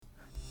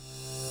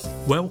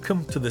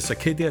Welcome to this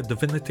Acadia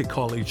Divinity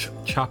College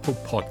Chapel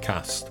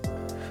podcast.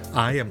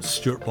 I am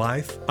Stuart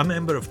Blythe, a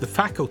member of the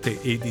faculty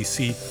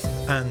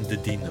ADC and the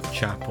Dean of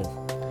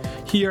Chapel.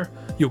 Here,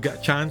 you'll get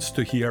a chance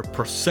to hear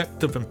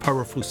perceptive and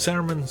powerful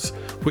sermons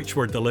which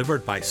were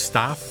delivered by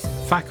staff,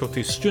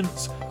 faculty,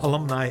 students,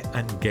 alumni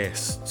and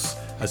guests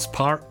as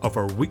part of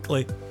our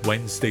weekly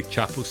Wednesday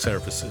chapel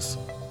services.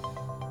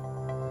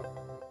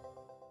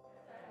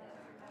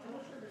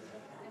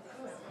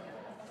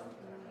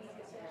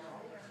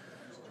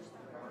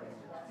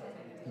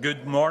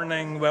 Good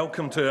morning,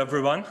 welcome to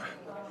everyone.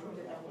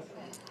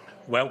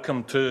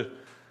 Welcome to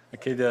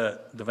Acadia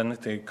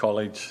Divinity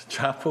College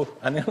Chapel.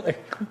 I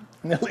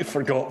nearly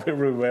forgot where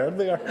we were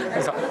there.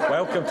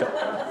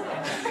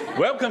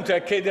 Welcome to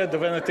Acadia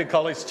Divinity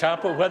College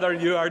Chapel. Whether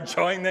you are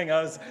joining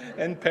us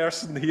in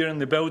person here in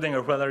the building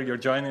or whether you're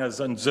joining us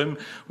on Zoom,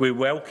 we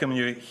welcome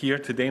you here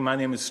today. My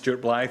name is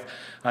Stuart Blythe.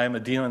 I am a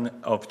Dean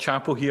of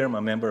Chapel here. I'm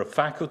a member of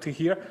faculty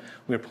here.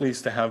 We're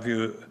pleased to have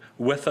you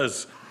with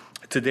us.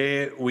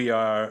 Today we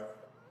are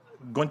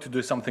going to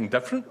do something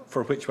different,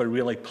 for which we're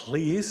really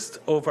pleased.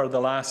 Over the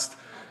last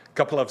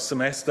couple of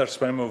semesters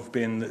when we've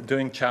been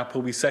doing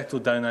chapel, we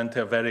settled down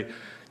into a very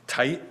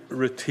tight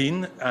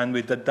routine, and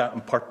we did that on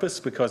purpose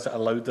because it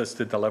allowed us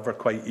to deliver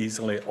quite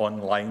easily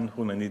online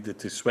when we needed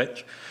to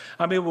switch.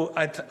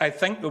 I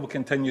think we will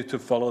continue to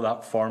follow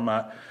that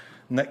format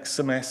next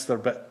semester,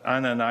 but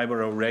Anna and I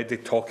were already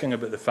talking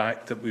about the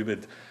fact that we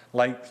would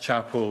like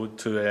chapel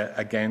to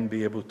again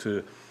be able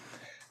to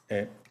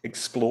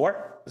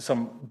explore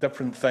some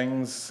different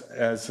things.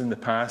 As in the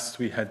past,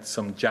 we had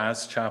some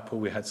jazz chapel,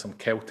 we had some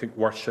Celtic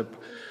worship,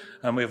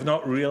 and we have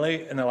not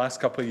really, in the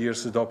last couple of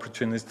years, had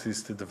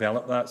opportunities to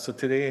develop that. So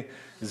today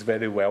is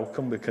very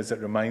welcome because it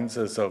reminds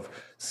us of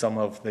some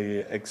of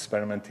the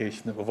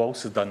experimentation that we've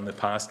also done in the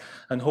past,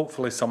 and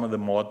hopefully some of the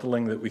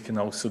modelling that we can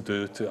also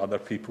do to other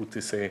people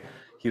to say,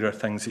 here are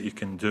things that you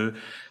can do.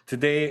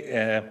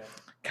 Today,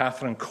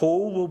 Catherine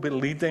Cole will be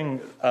leading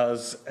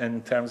us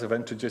in terms of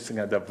introducing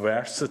a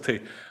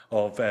diversity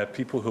of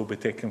people who will be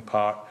taking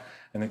part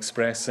in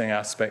expressing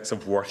aspects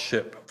of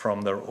worship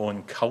from their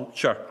own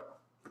culture.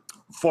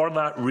 For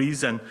that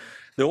reason,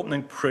 the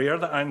opening prayer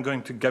that I'm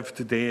going to give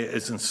today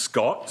is in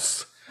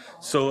Scots.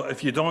 So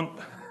if you don't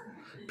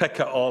pick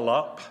it all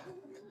up,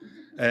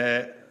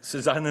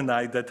 Suzanne and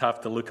I did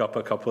have to look up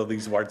a couple of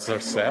these words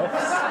ourselves.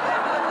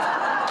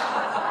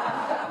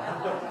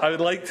 I would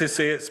like to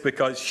say it's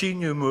because she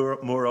knew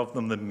more of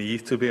them than me,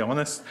 to be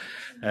honest,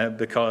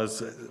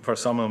 because for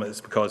some of them it's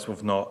because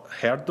we've not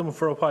heard them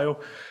for a while,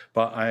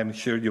 but I'm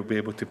sure you'll be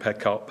able to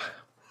pick up.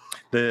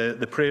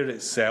 The prayer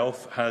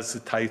itself has the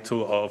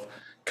title of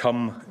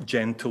Come,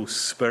 Gentle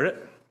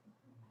Spirit,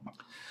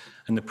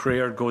 and the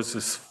prayer goes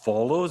as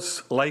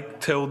follows: like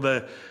till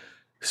the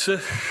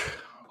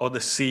or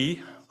the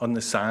sea on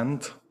the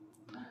sand,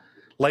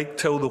 like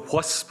till the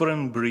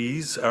whispering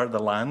breeze o'er the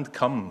land,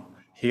 come,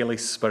 Holy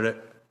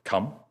Spirit,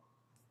 come.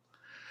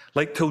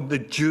 Like till the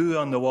dew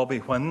on the waby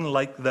whin,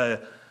 like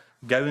the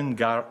gowan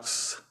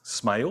garts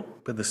smile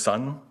by the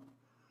sun,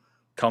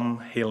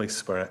 come, Holy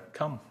Spirit,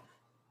 come.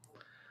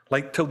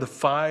 Like till the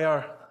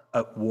fire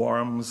it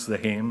warms the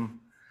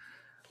hame,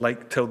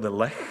 like till the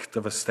licht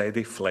of a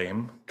steady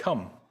flame,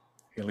 come,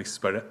 Holy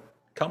Spirit,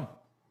 come.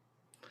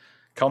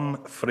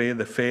 Come frae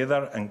the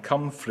Father and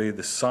come frae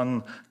the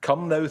Son,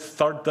 come thou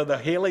third of the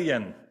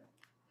Hellion,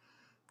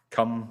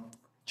 come,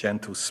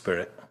 gentle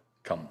Spirit,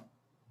 come.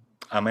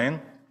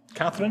 Amen.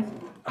 Catherine,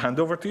 I hand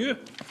over to you.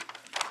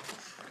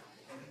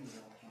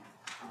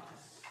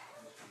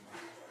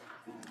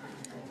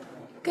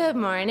 Good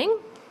morning.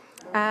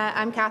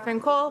 I'm Catherine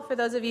Cole. For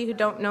those of you who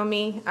don't know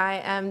me,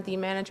 I am the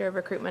Manager of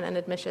Recruitment and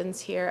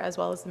Admissions here, as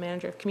well as the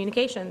Manager of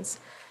Communications.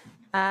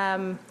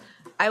 I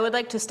would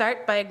like to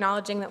start by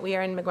acknowledging that we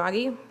are in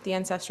Mi'kmaq, the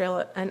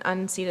ancestral and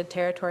unceded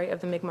territory of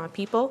the Mi'kmaq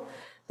people.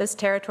 This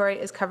territory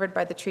is covered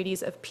by the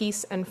treaties of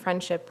peace and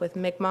friendship with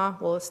Mi'kmaq,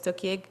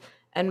 Wolastoqiyik,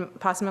 and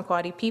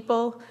Passamaquoddy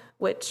people,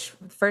 which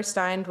first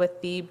signed with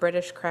the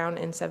British Crown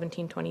in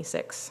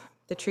 1726.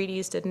 The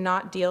treaties did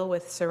not deal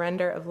with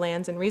surrender of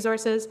lands and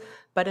resources,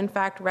 but in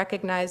fact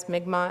recognized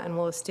Mi'kmaq and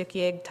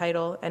Wolastoqiyik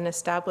title and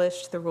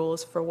established the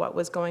rules for what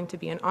was going to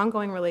be an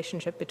ongoing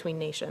relationship between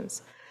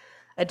nations.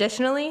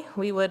 Additionally,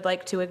 we would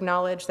like to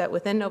acknowledge that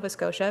within Nova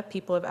Scotia,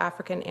 people of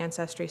African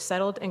ancestry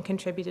settled and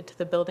contributed to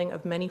the building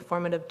of many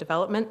formative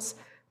developments,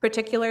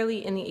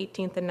 particularly in the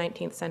 18th and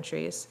 19th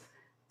centuries.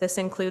 This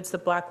includes the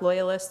Black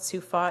Loyalists who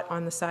fought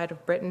on the side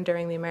of Britain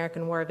during the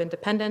American War of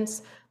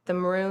Independence, the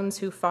Maroons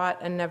who fought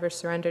and never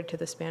surrendered to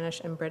the Spanish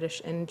and British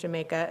in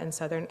Jamaica, and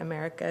Southern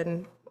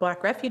American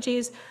Black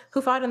refugees who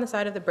fought on the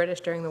side of the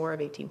British during the War of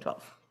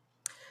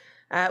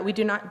 1812. We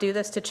do not do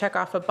this to check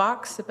off a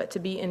box, but to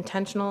be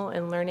intentional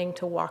in learning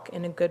to walk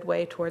in a good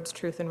way towards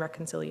truth and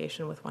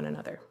reconciliation with one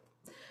another.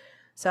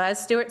 So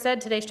as Stuart said,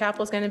 today's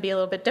chapel is going to be a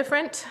little bit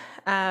different.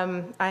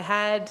 I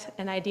had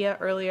an idea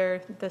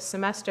earlier this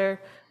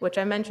semester, which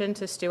I mentioned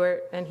to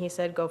Stuart, and he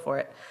said, go for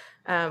it.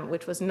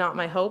 which was not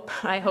my hope.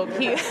 I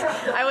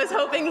was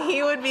hoping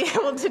he would be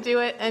able to do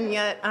it, and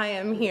yet I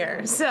am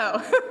here.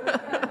 So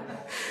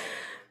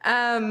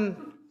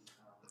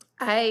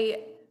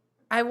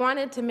I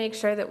wanted to make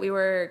sure that we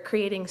were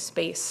creating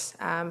space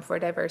for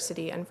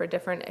diversity and for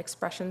different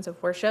expressions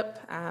of worship.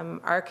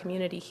 Our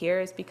community here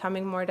is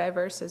becoming more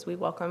diverse as we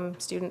welcome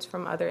students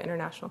from other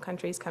international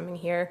countries coming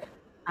here.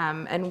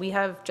 And we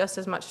have just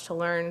as much to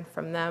learn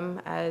from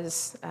them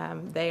as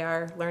they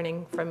are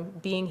learning from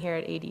being here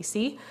at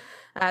ADC.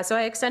 So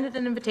I extended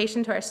an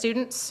invitation to our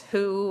students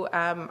who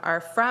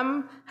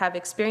have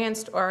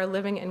experienced, or are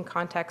living in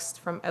contexts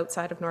from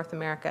outside of North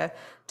America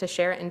to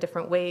share in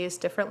different ways,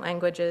 different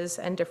languages,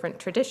 and different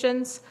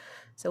traditions.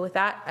 So with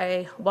that,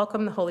 I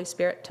welcome the Holy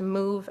Spirit to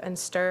move and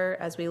stir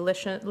as we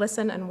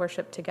listen and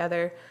worship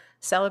together,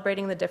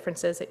 celebrating the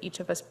differences that each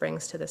of us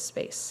brings to this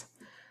space.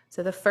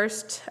 So the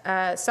first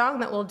song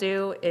that we'll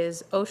do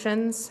is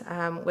Oceans,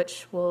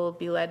 which will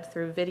be led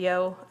through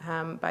video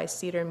by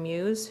Cedar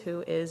Muse,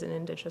 who is an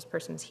Indigenous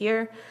person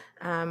here,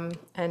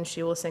 and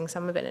she will sing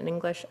some of it in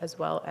English as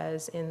well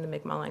as in the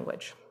Mi'kmaq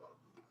language.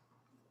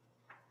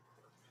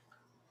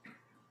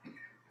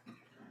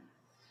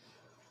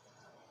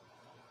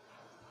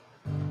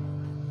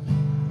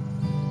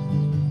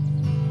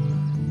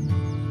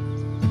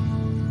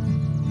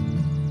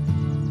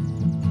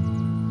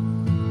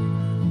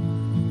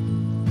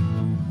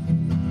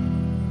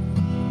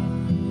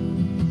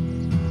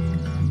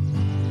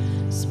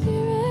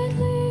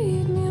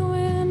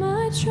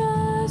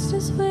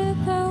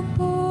 Without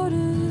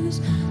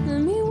borders, let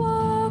me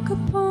walk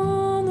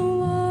upon the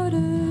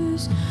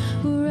waters,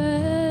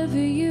 wherever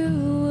you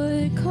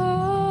would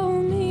call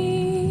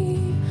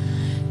me.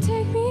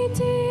 Take me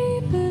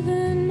deeper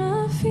than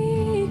my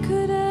feet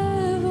could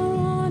ever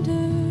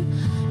wander,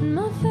 and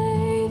my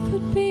faith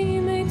would be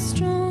made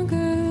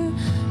stronger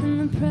in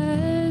the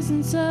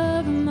presence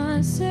of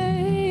my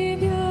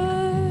Savior.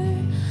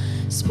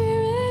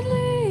 Spirit,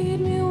 lead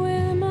me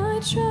where my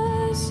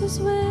trust is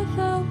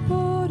without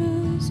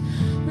borders.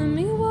 Let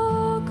me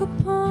walk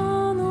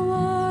upon the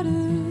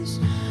waters,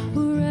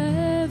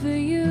 wherever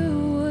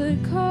you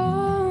would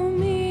call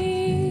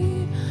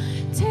me.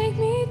 Take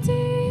me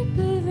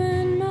deeper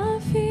than my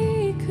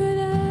feet could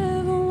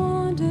ever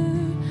wander,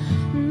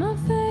 and my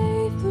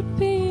faith would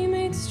be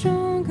made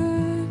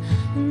stronger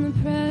in the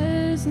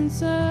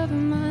presence of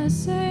my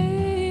Savior.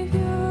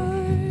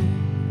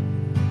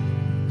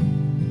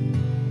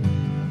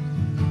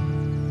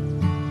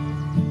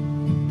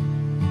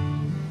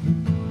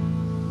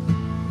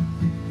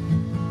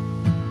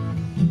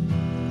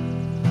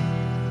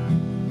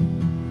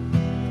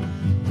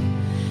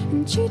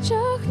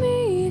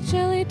 Chichakmi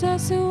jelly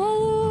tasu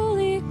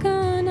aluli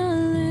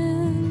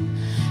kanalin.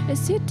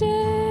 As you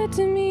did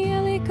to me,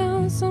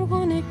 Elikan some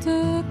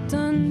connected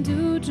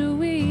tandu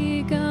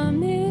jui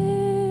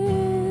gamin.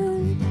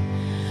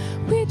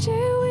 We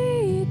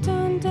chewi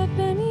tanda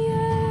pemie.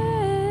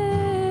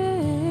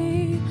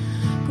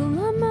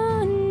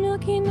 Gulaman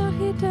milky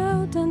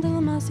nahidao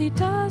tandalamasi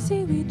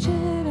tasi we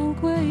cheran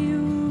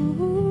kwayuk.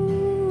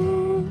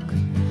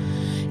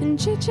 And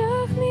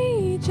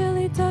chichakmi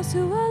jelly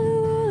tasu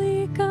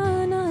aluli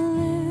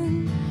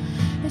kanalin.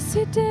 As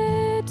you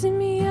did to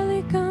me,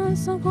 Elikan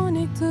some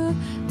connected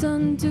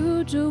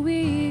tandu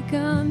jui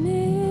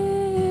gamin.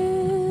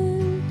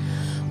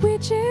 We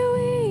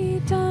chewi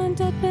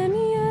tanda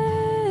pemie.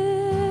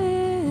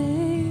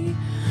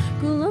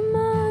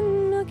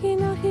 Gulaman milky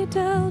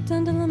nahidao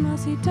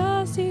tandalamasi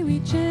tasi we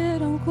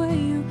cheran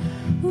kwayuk.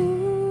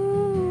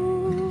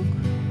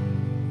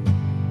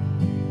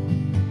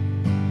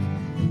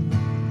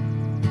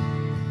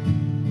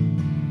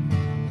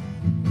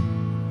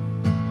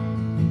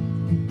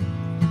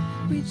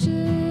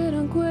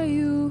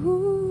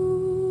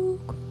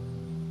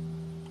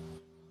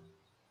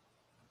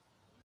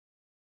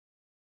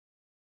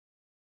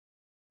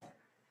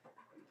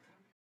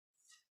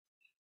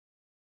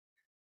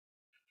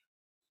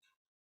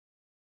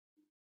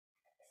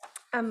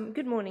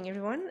 Good morning,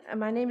 everyone.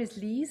 My name is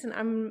Lise, and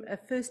I'm a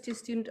first-year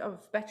student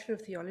of Bachelor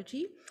of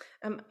Theology.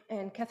 And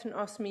Catherine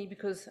asked me,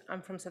 because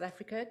I'm from South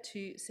Africa,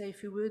 to say a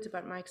few words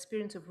about my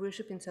experience of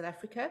worship in South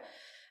Africa.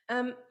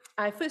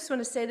 I first want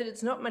to say that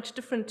it's not much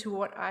different to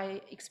what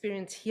I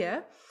experience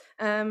here.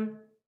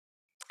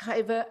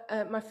 However,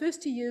 my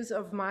first 2 years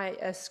of my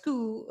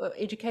school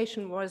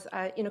education was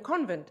in a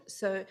convent.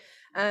 So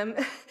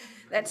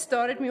that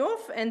started me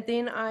off, and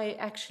then I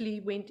actually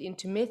went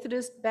into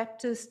Methodist,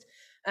 Baptist,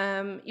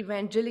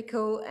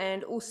 evangelical,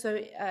 and also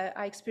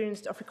I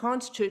experienced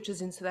Afrikaans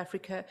churches in South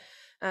Africa,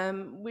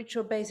 which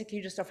are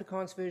basically just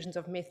Afrikaans versions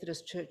of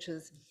Methodist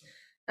churches.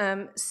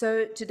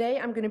 So today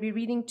I'm going to be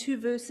reading 2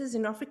 verses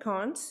in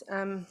Afrikaans.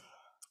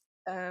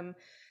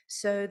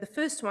 So the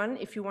first one,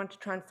 if you want to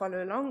try and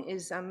follow along,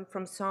 is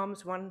from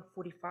Psalms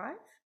 145.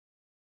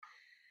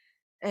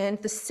 And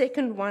the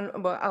second one,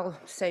 well, I'll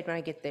say it when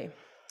I get there.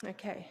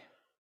 Okay.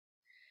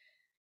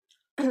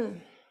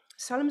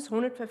 Psalms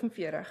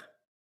 145.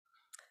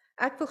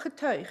 Ek wil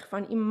getuig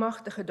van u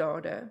magtige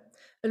dade,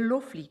 'n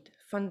loflied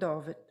van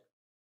Dawid.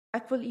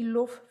 Ek wil u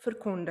lof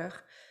verkondig,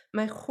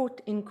 my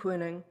God en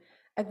koning.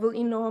 Ek wil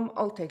u naam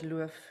altyd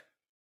loof.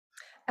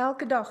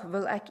 Elke dag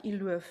wil ek u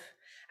loof.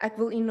 Ek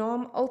wil u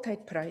naam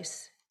altyd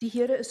prys. Die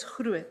Here is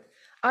groot.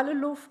 Alle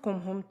lof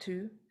kom hom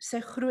toe.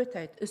 Sy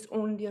grootheid is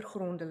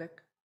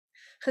ondeurgrondelik.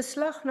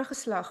 Geslag na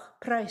geslag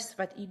prys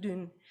wat u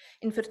doen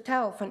en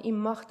vertel van u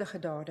magtige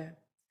dade.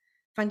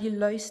 Van die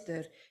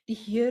luister, die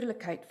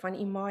heerlikheid van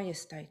u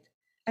majesteit.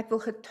 Ek wil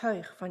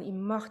getuig van u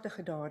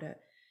magtige dade,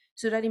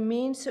 sodat die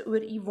mense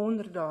oor u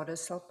wonderdade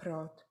sal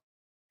praat.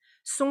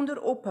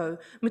 Sonder ophou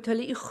moet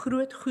hulle u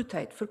groot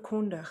goedheid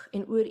verkondig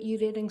en oor u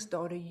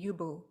reddingsdade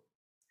jubel.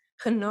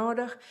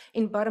 Genadig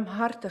en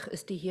barmhartig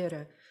is die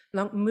Here,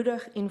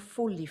 lankmoedig en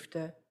vol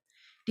liefde.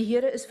 Die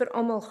Here is vir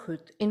almal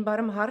goed en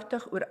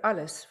barmhartig oor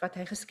alles wat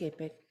hy geskep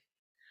het.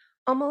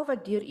 Almal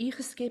wat deur u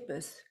geskep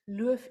is,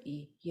 loof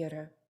u,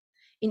 Here,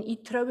 en u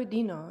troue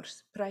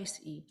dienaars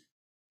prys u.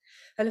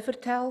 Hulle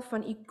vertel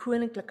van u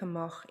koninklike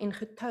mag en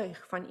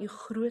getuig van u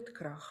groot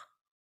krag.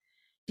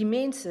 Die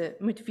mense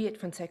moet weet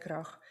van sy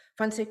krag,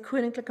 van sy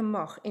koninklike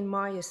mag en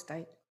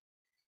majesteit.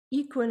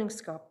 U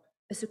koningskap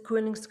is 'n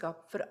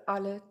koningskap vir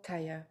alle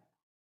tye.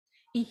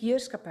 U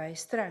heerskappy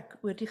strek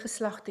oor die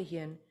geslagte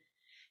heen.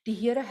 Die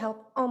Here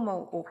help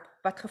almal op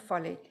wat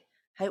geval het.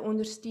 Hy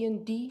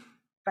ondersteun die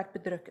wat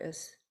bedruk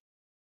is.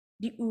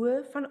 Die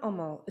oë van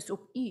almal is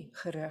op u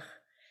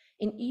gerig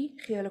en u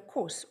gee hulle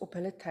kos op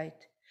hulle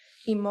tyd.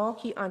 U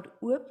maak u hand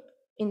oop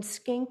en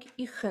skenk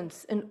u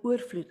guns in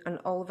oorvloed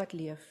aan al wat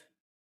leef.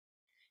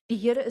 Die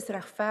Here is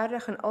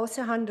regverdig in al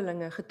sy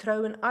handelinge,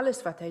 getrou in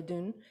alles wat hy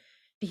doen.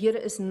 Die Here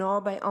is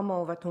naby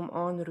almal wat hom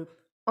aanroep,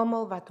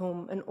 almal wat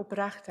hom in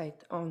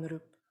opregtheid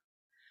aanroep.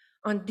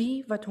 Aan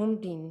die wat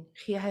hom dien,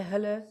 gee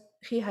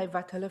hy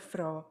wat hulle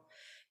vra,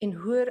 en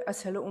hoor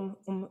as hulle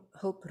om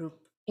hulp roep,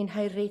 en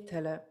hy red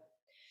hulle.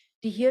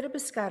 Die Here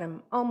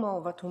beskerm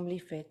almal wat hom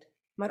liefhet,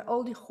 maar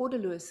al die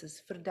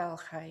goddeloses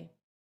verdelg hy.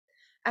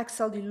 Ek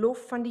sal die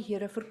lof van die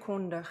Here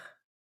verkondig,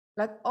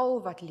 laat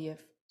al wat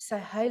leef sy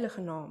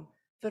heilige naam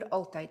vir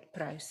altyd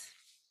prys.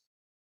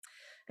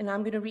 And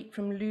I'm going to read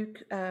from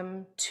Luke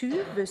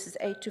 2, verses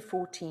 8 to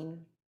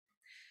 14.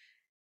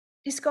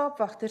 Die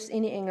skaapwagters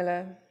en die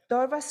engele.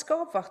 Daar was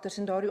skaapwagters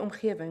in daardie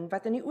omgewing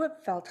wat in die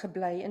oop veld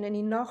gebly en in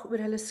die nag oor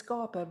hulle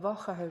skape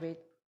wag gehou het.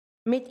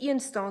 Met een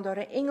staan daar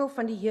 'n engel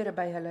van die Here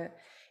by hulle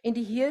en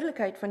die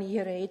heerlikheid van die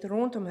Here het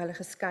rondom hulle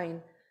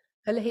geskyn.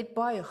 Hulle het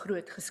baie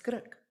groot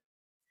geskrik.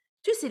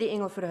 Toe sê die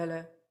engel vir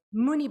hulle: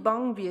 Moenie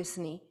bang wees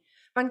nie,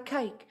 want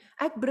kyk,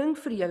 ek bring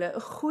vir julle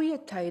 'n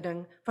goeie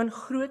tyding van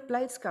groot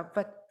blydskap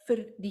wat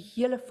vir die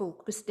hele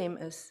volk bestem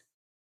is.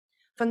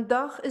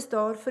 Vandag is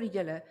daar vir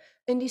julle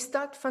in die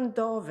stad van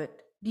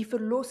Dawid die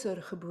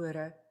verlosser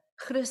gebore,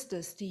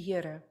 Christus die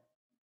Here.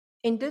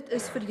 En dit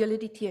is vir julle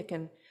die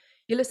teken.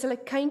 Julle sal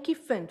 'n kindjie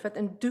vind wat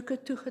in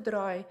doeke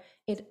toegedraai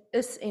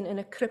is en in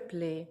 'n krib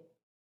lê.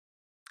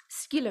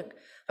 Skielik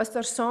was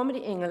daar saam met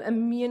die engel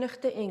 'n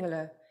menigte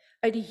engele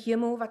uit die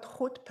hemel wat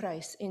God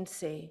prys en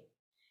sê: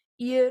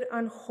 Eer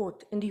aan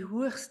God in die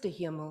hoogste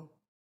hemel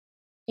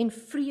en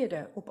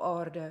vrede op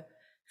aarde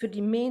vir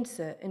die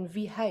mense in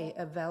wie hy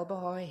 'n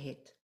welbehae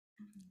het.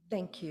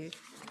 Thank you.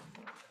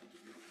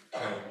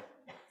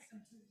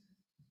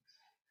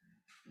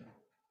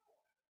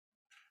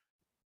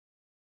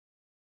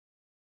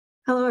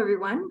 Hello,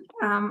 everyone.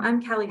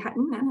 I'm Callie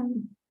Hutton, and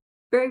I'm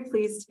very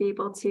pleased to be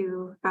able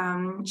to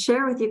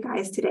share with you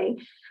guys today.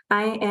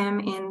 I am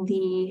in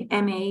the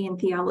MA in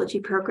Theology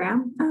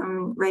program,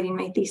 writing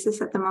my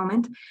thesis at the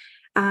moment,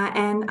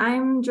 and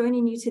I'm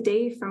joining you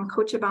today from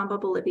Cochabamba,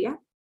 Bolivia.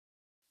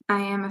 I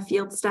am a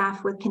field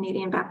staff with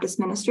Canadian Baptist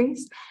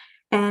Ministries,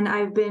 and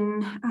I've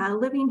been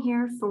living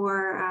here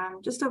for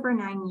just over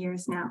 9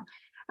 years now.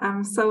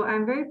 So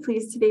I'm very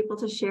pleased to be able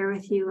to share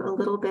with you a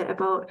little bit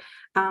about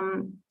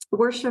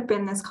worship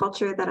in this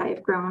culture that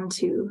I've grown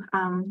to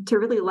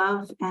really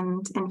love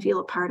and feel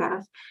a part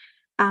of.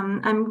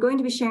 I'm going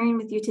to be sharing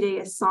with you today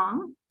a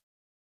song.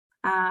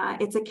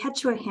 It's a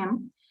Quechua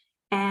hymn,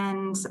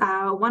 and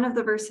one of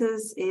the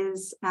verses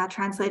is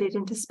translated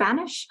into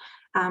Spanish,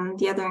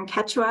 the other in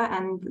Quechua,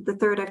 and the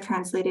third I've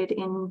translated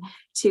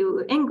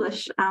into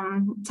English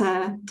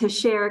to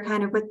share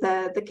kind of with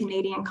the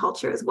Canadian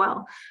culture as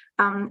well.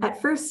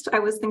 At first, I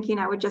was thinking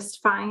I would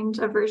just find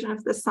a version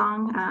of the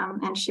song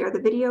and share the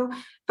video,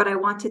 but I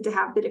wanted to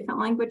have the different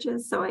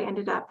languages, so I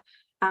ended up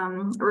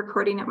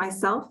recording it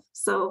myself.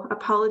 So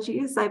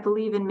apologies, I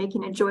believe in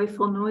making a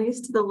joyful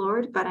noise to the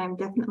Lord, but I'm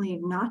definitely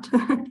not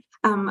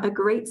a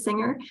great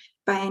singer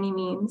by any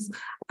means.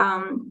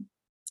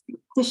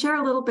 To share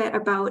a little bit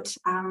about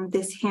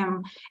this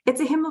hymn,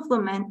 it's a hymn of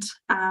lament.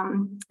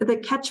 The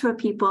Quechua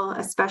people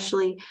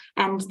especially,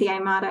 and the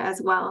Aymara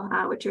as well,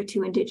 which are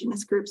two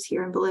indigenous groups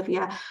here in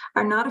Bolivia,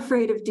 are not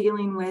afraid of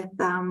dealing with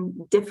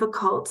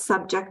difficult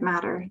subject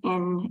matter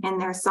in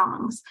their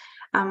songs.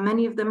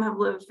 Many of them have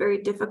lived very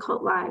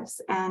difficult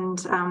lives, and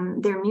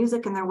their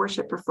music and their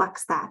worship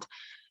reflects that.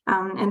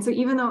 And so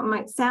even though it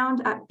might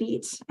sound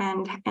upbeat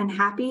and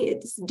happy,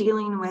 it's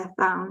dealing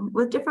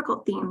with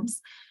difficult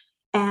themes.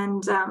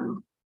 And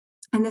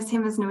this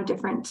hymn is no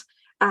different.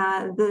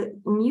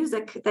 The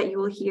music that you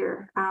will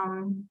hear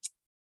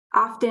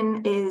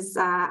often is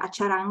a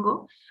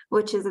charango,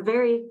 which is a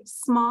very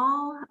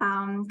small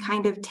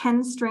kind of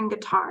 10-string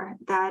guitar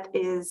that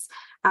is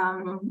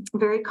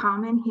very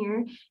common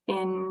here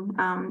in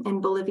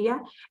Bolivia.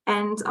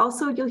 And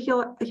also you'll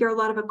hear a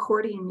lot of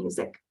accordion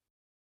music.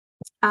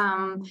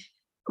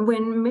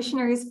 When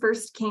missionaries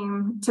first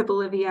came to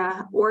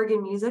Bolivia,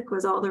 organ music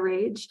was all the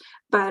rage,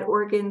 but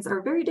organs are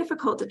very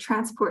difficult to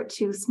transport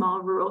to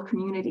small rural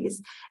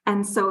communities.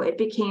 And so it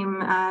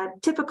became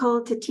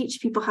typical to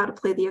teach people how to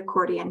play the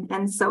accordion.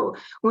 And so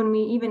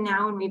even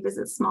now, when we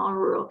visit small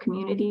rural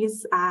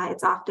communities,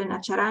 it's often a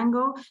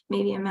charango,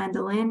 maybe a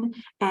mandolin,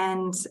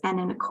 and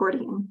an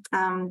accordion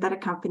that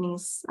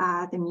accompanies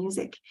the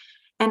music.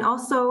 And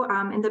also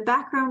in the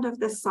background of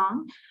this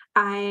song,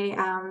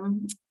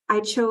 I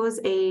chose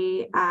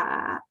a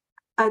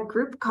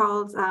group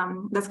called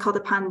that's called a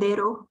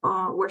pandero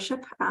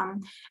worship,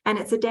 and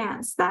it's a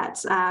dance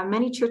that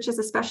many churches,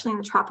 especially in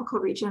the tropical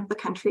region of the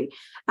country,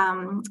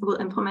 will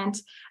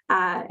implement.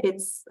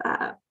 It's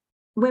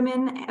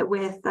women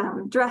with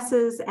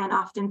dresses and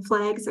often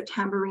flags or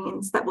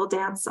tambourines that will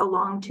dance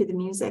along to the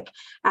music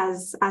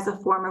as a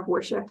form of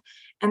worship.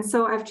 And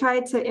so I've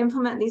tried to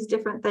implement these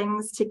different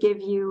things to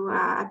give you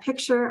a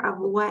picture of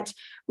what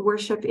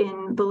worship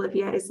in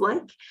Bolivia is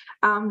like.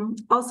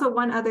 Also,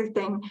 one other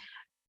thing,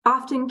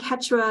 often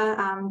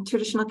Quechua,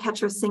 traditional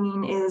Quechua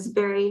singing is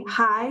very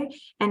high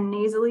and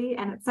nasally,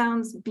 and it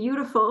sounds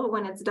beautiful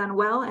when it's done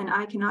well, and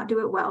I cannot do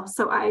it well.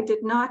 So I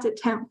did not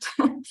attempt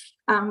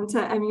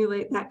to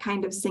emulate that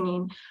kind of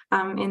singing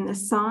in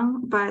this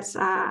song, but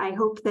I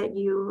hope that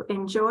you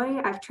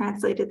enjoy. I've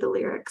translated the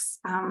lyrics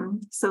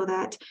so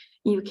that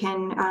you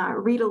can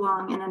read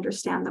along and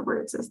understand the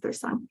words as they're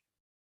sung.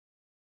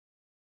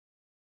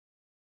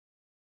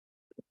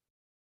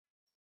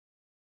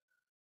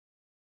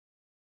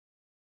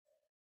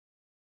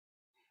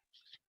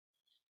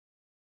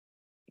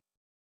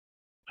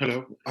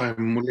 Hello, I'm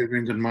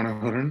Mullayangan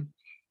Manoharan.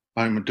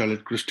 I'm a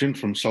Dalit Christian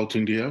from South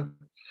India.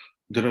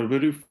 There are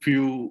very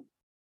few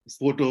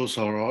photos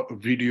or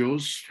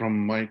videos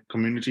from my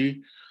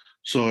community,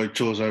 so I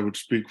chose I would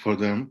speak for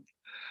them.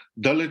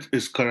 Dalit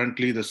is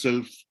currently the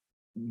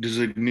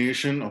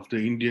self-designation of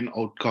the Indian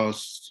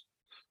outcasts.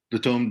 The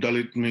term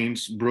Dalit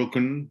means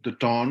broken, the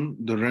torn,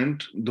 the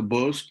rent, the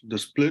burst, the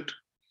split,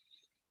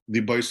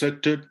 the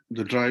bisected,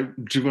 the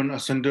driven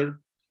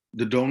asunder,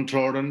 the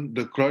downtrodden,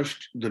 the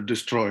crushed, the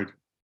destroyed.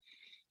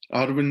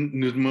 Arvind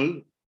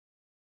Nirmal,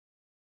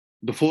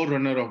 the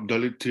forerunner of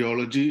Dalit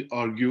theology,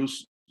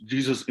 argues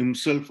Jesus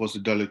himself was a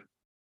Dalit.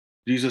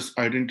 Jesus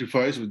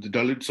identifies with the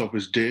Dalits of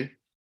his day,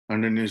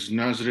 and in his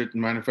Nazareth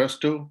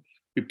manifesto,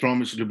 he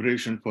promised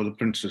liberation for the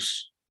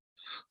princess.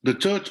 The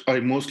church I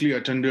mostly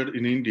attended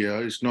in India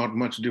is not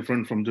much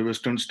different from the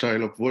Western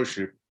style of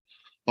worship,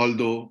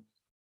 although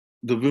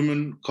the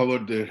women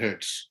covered their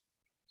heads.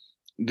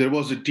 There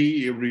was a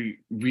tea every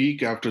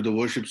week after the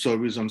worship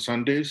service on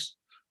Sundays,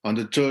 and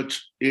the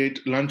church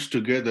ate lunch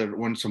together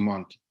once a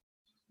month.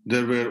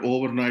 There were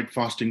overnight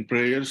fasting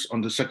prayers on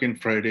the second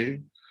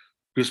Friday.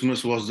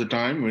 Christmas was the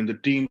time when the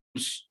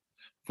teams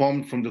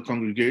formed from the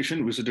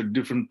congregation visited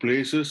different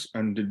places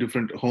and the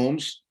different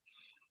homes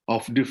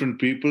of different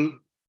people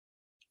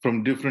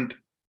from different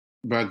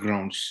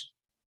backgrounds.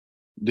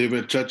 They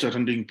were church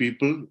attending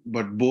people,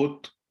 but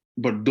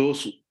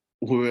those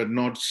who were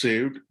not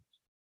saved,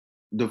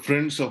 the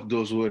friends of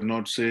those who were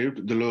not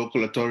saved, the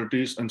local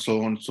authorities, and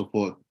so on and so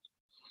forth.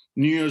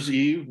 New Year's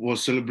Eve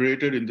was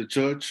celebrated in the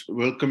church,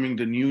 welcoming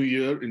the new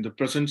year in the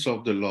presence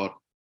of the Lord.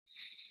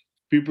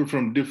 People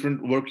from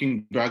different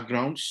working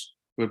backgrounds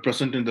were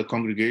present in the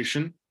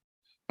congregation,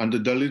 and the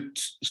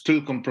Dalits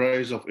still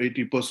comprise of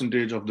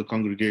 80% of the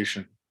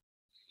congregation.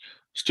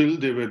 Still,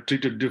 they were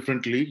treated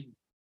differently,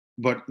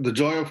 but the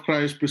joy of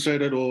Christ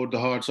presided over the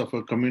hearts of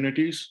our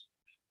communities.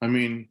 I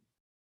mean,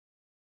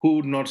 who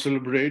would not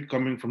celebrate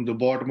coming from the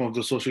bottom of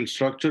the social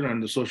structure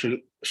and the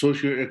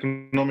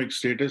socio-economic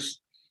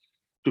status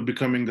to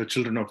becoming the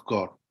children of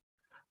God?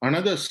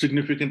 Another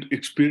significant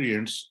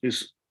experience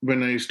is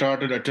when I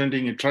started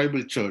attending a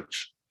tribal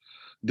church.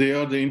 They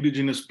are the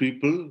indigenous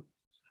people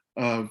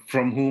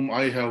from whom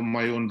I have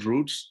my own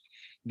roots.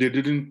 They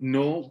didn't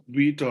know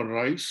wheat or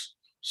rice,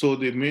 so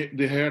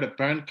they had a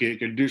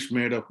pancake, a dish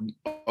made out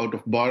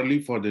of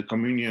barley for their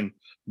communion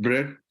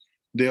bread.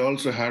 They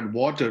also had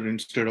water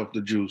instead of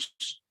the juice.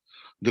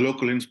 The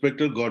local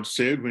inspector got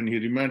saved when he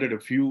remanded a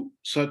few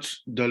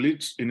such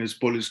Dalits in his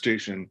police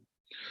station.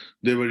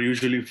 They were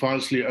usually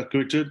falsely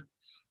acquitted,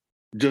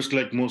 just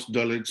like most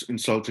Dalits in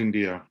South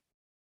India.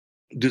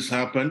 This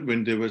happened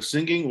when they were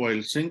singing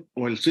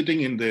while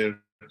sitting in their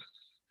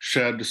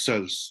shared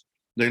cells.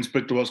 The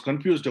inspector was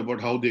confused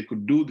about how they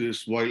could do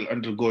this while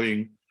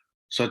undergoing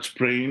such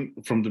pain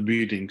from the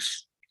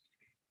beatings.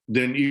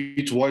 Then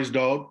each voiced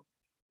out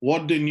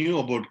what they knew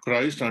about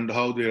Christ and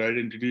how their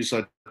identities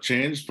are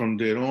changed from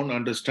their own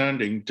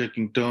understanding,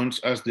 taking turns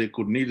as they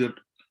could neither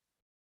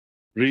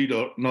read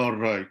nor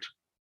write.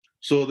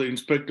 So the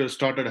inspector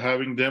started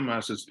having them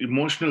as his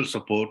emotional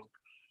support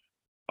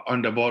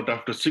And about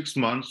after 6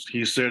 months,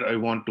 he said, I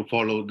want to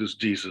follow this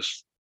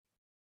Jesus.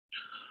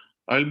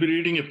 I'll be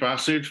reading a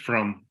passage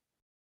from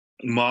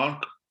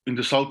Mark in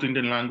the South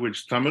Indian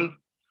language, Tamil,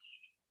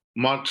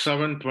 Mark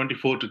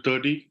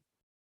 7:24-30.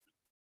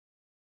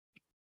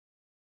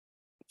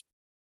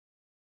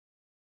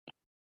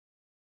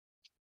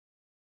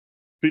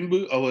 பின்பு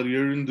அவர்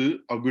எழுந்து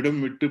அவ்விடம்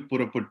விட்டு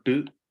புறப்பட்டு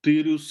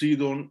தீரு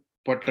சீதோன்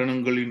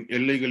பட்டணங்களின்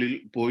எல்லைகளில்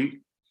போய்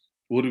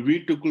ஒரு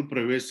வீட்டுக்குள்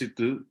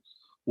பிரவேசித்து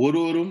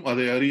ஒருவரும்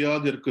அதை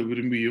அறியாதிருக்க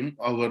விரும்பியும்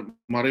அவர்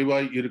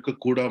மறைவாய் இருக்க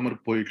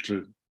கூடாமற் போயிற்று.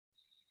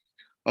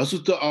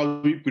 அசுத்த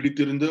ஆவி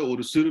பிடித்திருந்த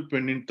ஒரு சிறு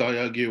பெண்ணின்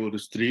தாயாகிய ஒரு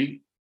ஸ்திரீ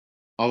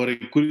அவரை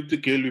குறித்து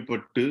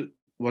கேள்விப்பட்டு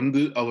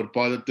வந்து அவர்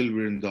பாதத்தில்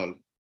விழுந்தாள்.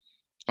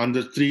 அந்த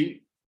ஸ்திரீ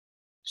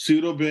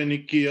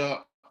சீரோபேனிக்கியா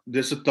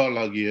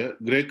தேசத்தாளாகிய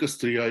கிரேக்க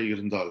ஸ்திரீயாய்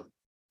இருந்தாள்.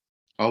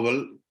 அவள்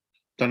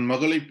தன்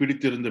மகளை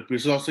பிடித்திருந்த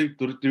பிசாசை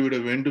துரத்திவிட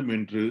வேண்டும்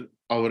என்று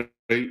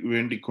அவரை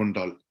வேண்டிக்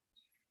கொண்டாள்.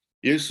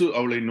 இயேசு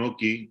அவளை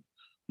நோக்கி,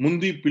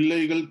 முந்தி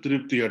பிள்ளைகள்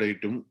திருப்தி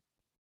அடையட்டும்,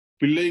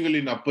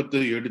 பிள்ளைகளின்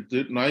அப்பத்தை எடுத்து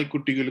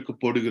நாய்க்குட்டிகளுக்கு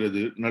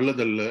போடுகிறது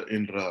நல்லதல்ல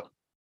என்றார்.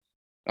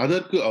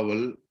 அதற்கு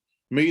அவள்,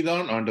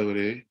 மெய்தான்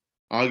ஆண்டவரே,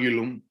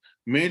 ஆகிலும்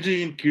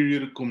மேஜையின்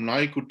கீழிருக்கும்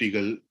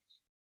நாய்க்குட்டிகள்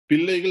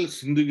பிள்ளைகள்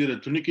சிந்துகிற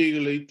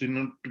துணிக்கைகளை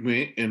தின்னட்டுமே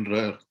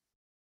என்றார்.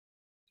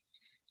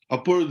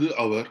 அப்பொழுது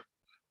அவர்,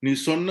 நீ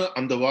சொன்ன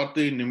அந்த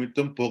வார்த்தையின்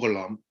நிமித்தம்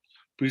போகலாம்,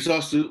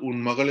 பிசாசு உன்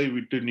மகளை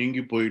விட்டு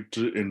நீங்கி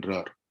போயிற்று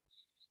என்றார்.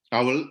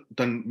 அவள்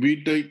தன்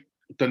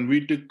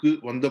வீட்டுக்கு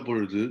வந்த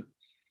பொழுது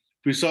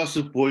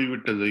பிசாசு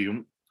போய்விட்டதையும்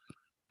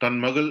தன்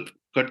மகள்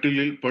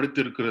கட்டிலில்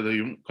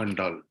படுத்திருக்கிறதையும்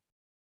கண்டாள்.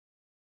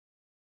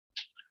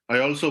 I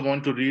also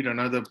want to read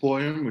another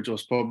poem which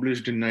was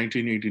published in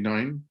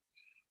 1989,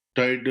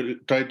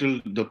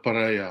 titled The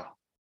Pariah.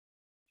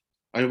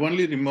 I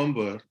only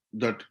remember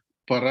that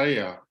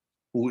pariah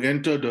who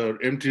entered her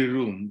empty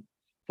room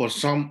for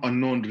some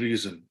unknown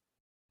reason,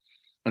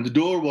 and the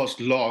door was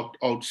locked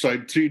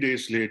outside 3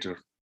 days later.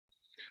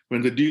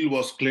 When the deal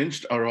was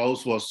clinched, our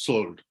house was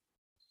sold.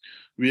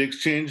 We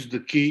exchanged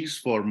the keys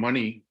for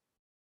money.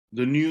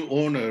 The new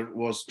owner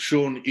was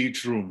shown each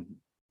room,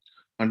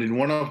 and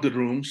in one of the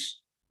rooms,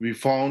 we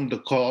found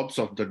the corpse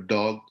of the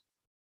dog.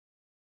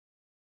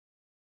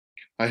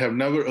 I have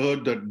never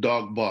heard that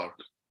dog bark.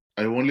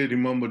 I only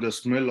remember the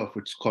smell of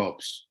its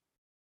corpse.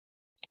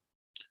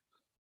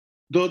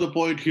 Though the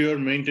poet here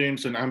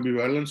maintains an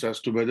ambivalence as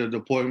to whether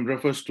the poem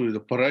refers to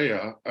the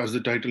pariah, as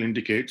the title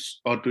indicates,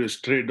 or to a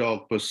stray dog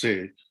per se,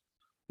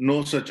 no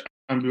such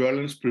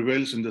ambivalence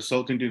prevails in the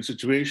South Indian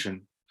situation,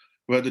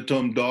 where the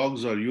term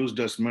dogs are used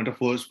as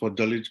metaphors for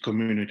Dalit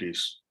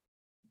communities.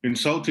 In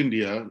South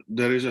India,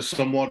 there is a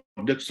somewhat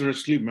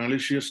dexterously,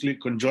 maliciously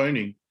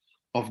conjoining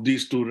of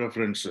these two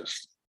references.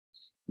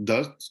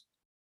 Thus,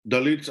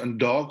 Dalits and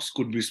dogs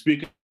could be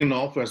spoken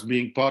of as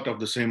being part of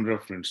the same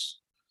reference.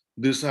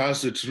 This has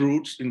its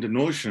roots in the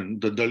notion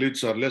that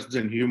Dalits are less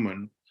than human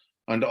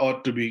and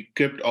ought to be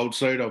kept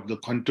outside of the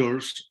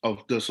contours of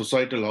the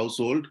societal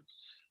household,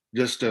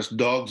 just as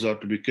dogs are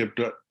to be kept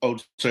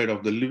outside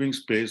of the living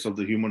space of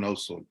the human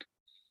household.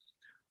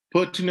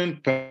 Pertinent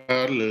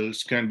parallels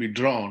can be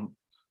drawn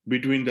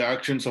between the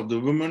actions of the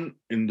women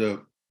in the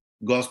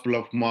Gospel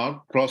of Mark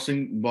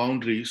crossing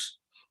boundaries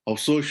of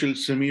social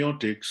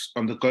semiotics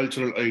and the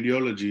cultural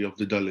ideology of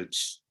the Dalits.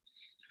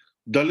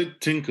 Dalit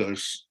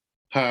thinkers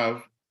have,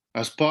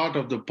 as part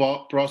of the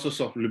process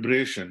of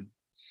liberation,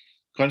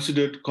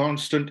 considered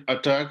constant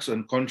attacks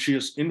and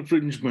conscious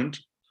infringement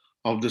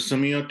of the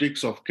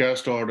semiotics of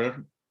caste order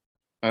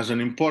as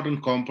an important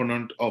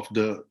component of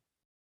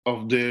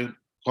their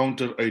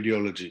counter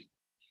ideology.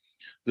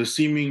 The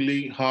seemingly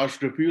harsh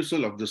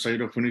refusal of the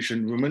Syrophoenician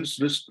women's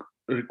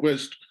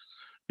request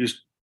is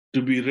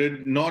to be read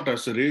not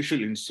as a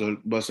racial insult,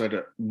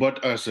 but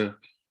as a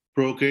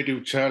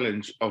provocative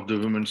challenge of the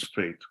women's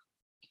faith.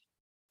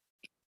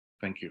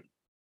 Thank you.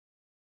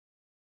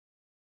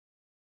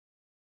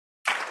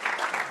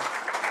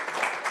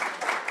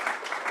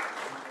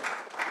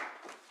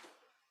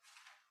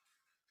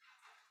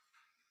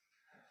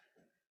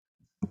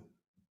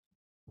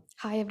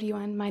 Hi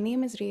everyone, my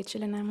name is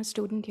Rachel and I'm a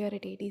student here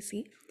at ADC.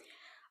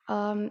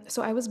 So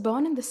I was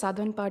born in the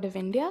southern part of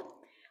India,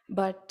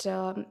 but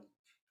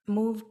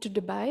moved to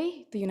Dubai,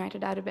 the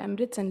United Arab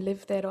Emirates, and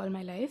lived there all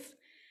my life.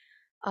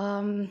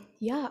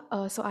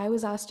 So I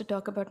was asked to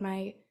talk about my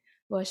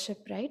worship,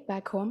 right,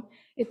 back home.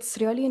 It's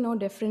really no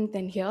different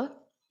than here,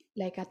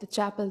 like at the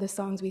chapel, the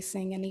songs we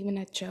sing, and even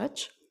at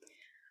church.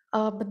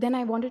 But then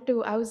I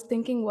was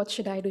thinking, what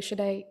should I do?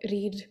 Should I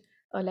read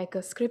like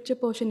a scripture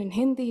portion in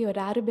Hindi or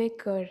Arabic?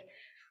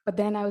 But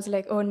then I was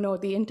like, oh no,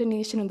 the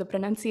intonation and the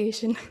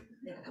pronunciation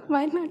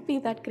might not be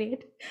that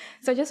great.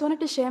 So I just wanted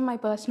to share my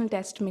personal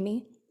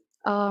testimony.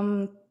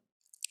 My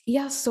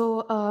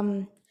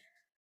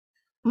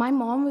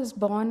mom was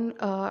born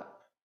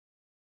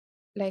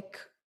like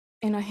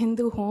in a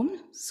Hindu home,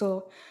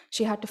 so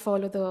she had to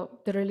follow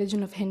the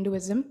religion of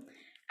Hinduism.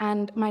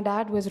 And my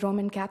dad was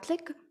Roman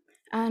Catholic.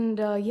 And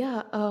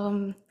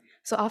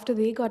so after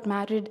they got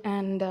married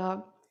and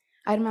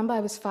I remember I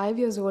was 5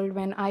 years old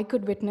when I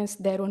could witness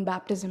their own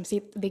baptism.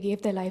 See, they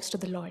gave their lives to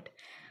the Lord.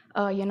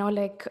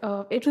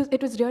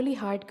 It was really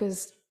hard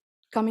because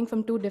coming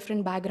from two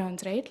different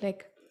backgrounds, right?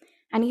 Like,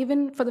 and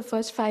even for the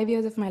first 5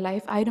 years of my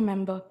life, I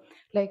remember,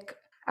 like,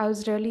 I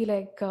was really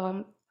like,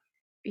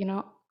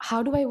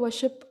 how do I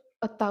worship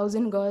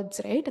 1,000 gods,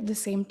 right, at the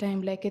same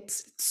time? Like, it's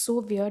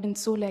so weird and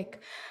so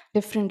like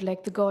different,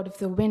 like the god of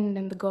the wind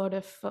and the god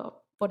of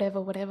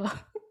whatever.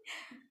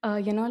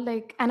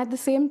 And at the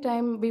same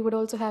time, we would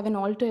also have an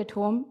altar at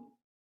home,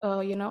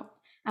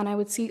 and I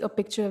would see a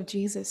picture of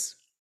Jesus.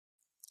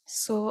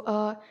 So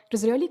it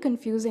was really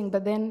confusing,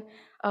 but then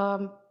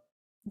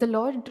the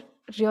Lord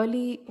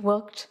really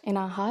worked in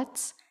our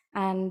hearts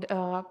and,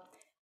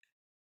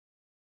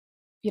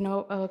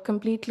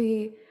 completely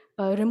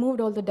removed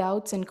all the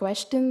doubts and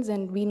questions,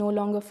 and we no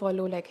longer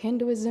follow like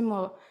Hinduism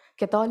or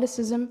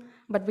Catholicism,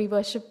 but we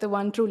worship the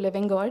one true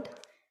living God,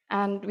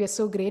 and we are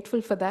so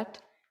grateful for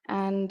that.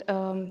 And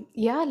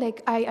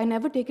I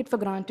never take it for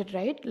granted,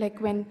 right? Like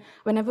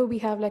whenever we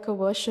have like a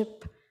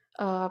worship,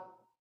 or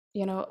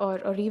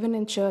even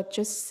in church,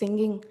 just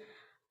singing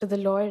to the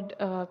Lord,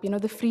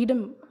 the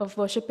freedom of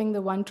worshiping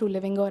the one true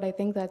living God, I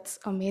think that's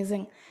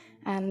amazing.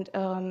 And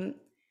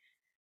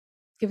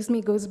gives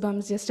me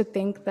goosebumps just to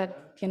think that,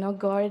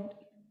 God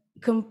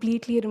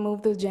completely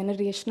removed those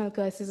generational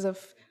curses of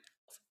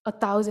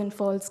 1,000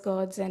 false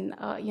gods and,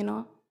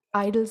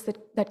 idols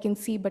that can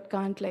see but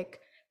can't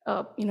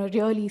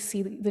really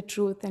see the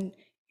truth, and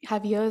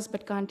have ears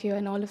but can't hear,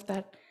 and all of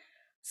that.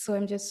 So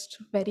I'm just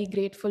very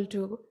grateful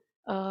to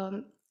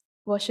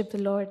worship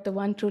the Lord, the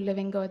one true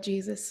living God,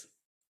 Jesus.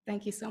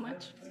 Thank you so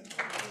much.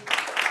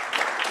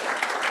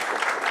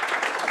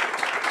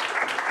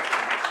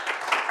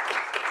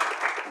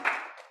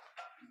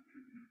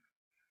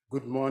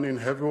 Good morning,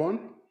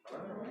 everyone.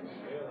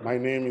 My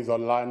name is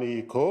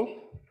Olani Iko.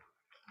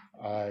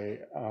 I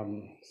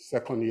am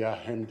second year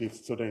MD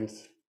student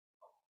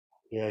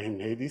here in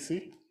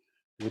ADC.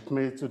 With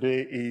me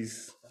today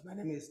is... My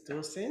name is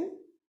Tosin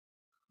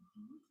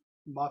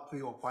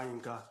Matthew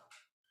Opayinka.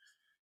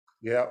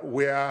 Yeah,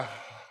 we are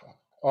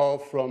all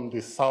from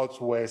the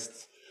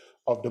southwest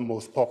of the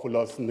most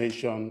populous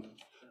nation,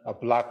 a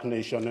black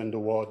nation in the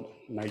world,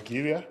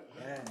 Nigeria.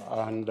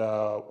 Yeah. And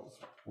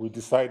we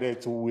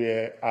decided to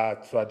wear our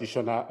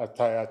traditional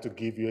attire to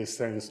give you a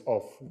sense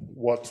of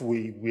what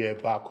we wear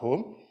back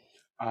home.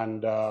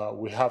 And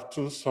we have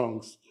two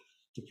songs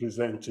to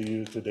present to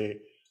you today.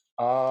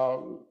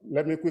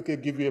 Let me quickly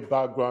give you a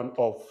background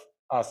of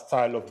our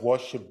style of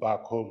worship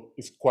back home.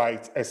 It's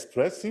quite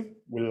expressive.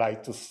 We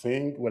like to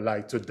sing, we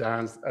like to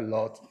dance a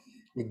lot.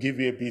 We'll give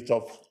you a bit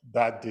of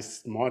that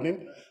this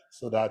morning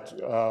so that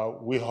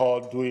we're all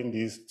doing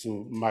this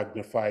to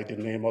magnify the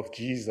name of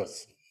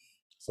Jesus.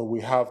 So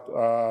we have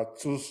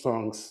two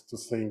songs to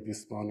sing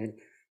this morning.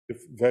 The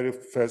very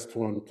first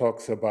one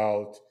talks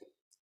about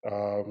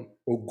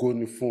Ògo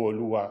ni fún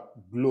Olúwa,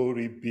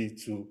 glory be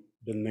to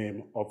the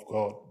name of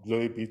God,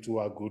 glory be to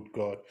our good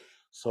God.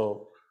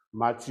 So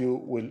Matthew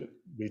will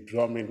be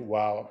drumming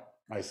while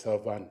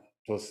myself and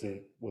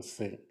Tosin will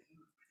sing.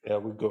 Here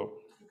we go.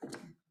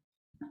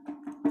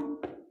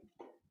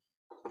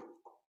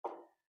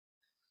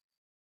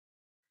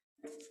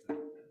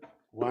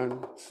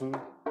 One, two,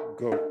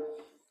 go.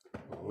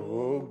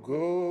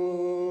 Ògo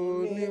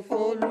ni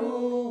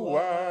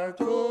f'Olúwa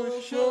tó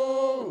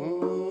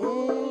ṣohun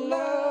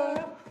ńlá,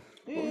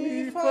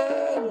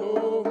 onífẹ́ ló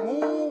mú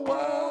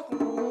wá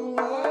fún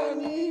wa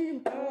ní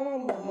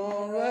ọmọ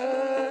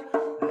rẹ̀,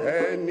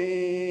 ẹni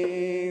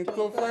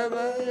tó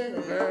fẹ́rẹ̀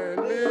rẹ̀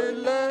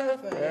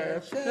lélẹ̀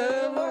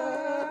fẹ́ wá,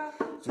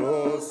 tó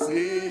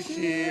sì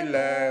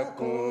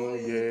ṣílẹ̀kùn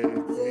yè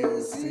tí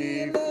sì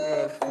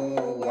fẹ́ fún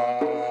wa.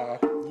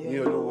 Ní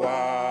Olúwa,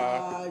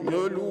 ní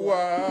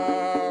Olúwa,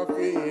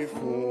 fìyìn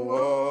fún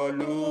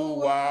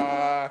Olúwa,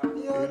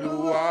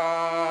 Olúwa,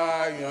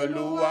 ní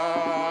Olúwa,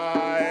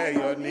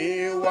 ẹ̀yọ̀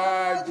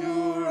níwájú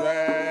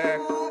rẹ̀,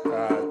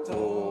 ká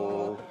tó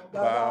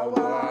bá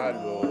wà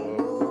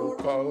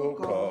lórúkọ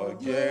orúkọ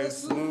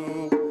Jésù,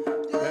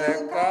 jẹ́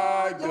ká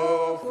jọ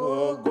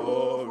fògo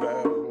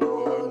rẹ̀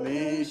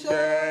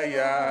oníṣẹ́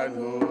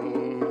ìyanu,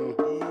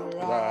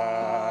 rà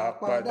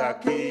padà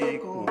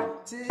kíkún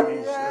tí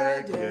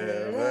ẹ̀jẹ̀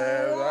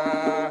rẹ̀ rà,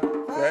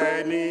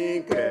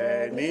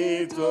 fẹ́nikẹ́ni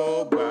tó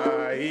gba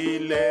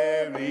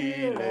ìlérí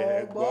rẹ̀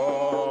gbọ́,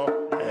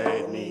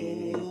 ẹni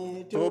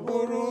tó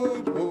burú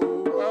jù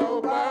ó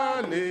bá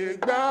lè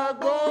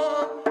gbàgbọ́,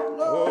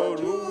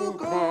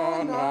 orúkọ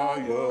náà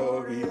yóò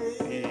rí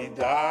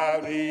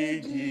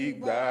ìdáríjì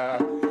gbà.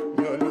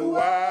 Ní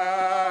Olúwa,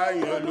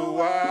 ní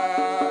Olúwa,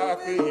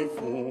 fìyìn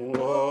fún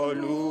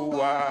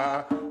Olúwa,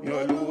 ní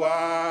Olúwa,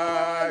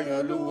 ní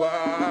Olúwa,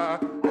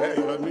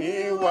 ẹ̀yọ̀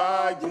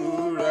níwájú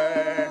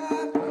rẹ̀,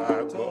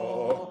 àgbọ̀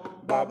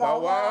bàbá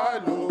wa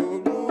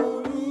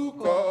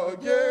lórúkọ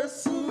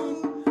Jésù,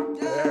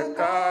 jẹ́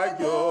ká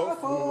jọ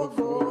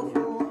fògo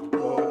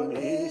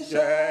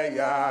oníṣẹ́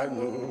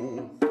ìyanu.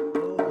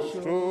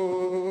 Ó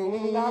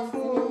ńlá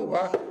fún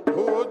wa,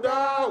 ó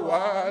dá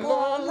wa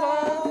lọ́lá,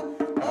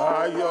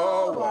 ayọ̀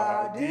wa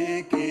dé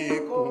ní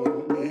kíkún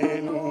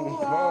nínú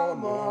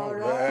ọmọ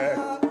rẹ̀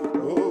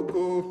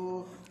ògo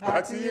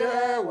àti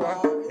ẹwà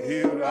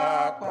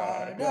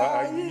ìràpadà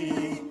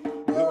yìí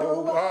yóò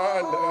wà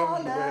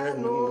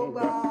lẹ́nu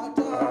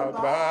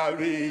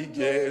àgbárí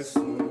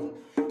Jésù.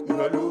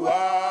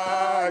 Olúwa,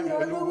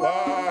 Olúwa,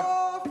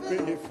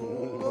 fìyìn fún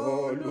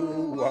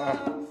Olúwa.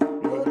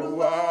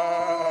 Olúwa,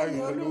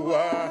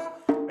 Olúwa,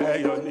 ẹ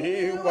yọ̀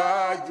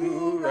níwájú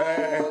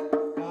rẹ̀.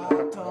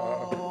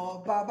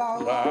 Bàbá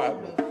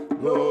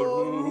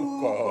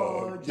lórúkọ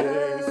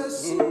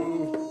Jésù.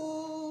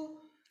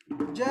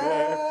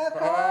 Jẹ́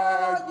ká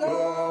jọ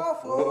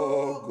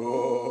fògo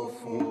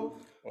fún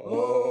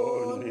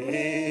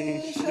oníṣẹ́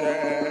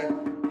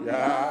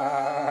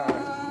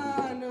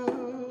ìyanu.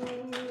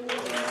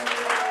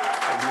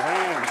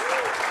 Amen.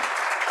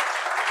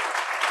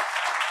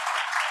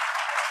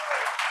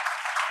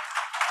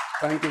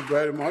 Thank you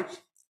very much.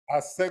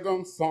 Our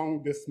second song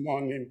this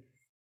morning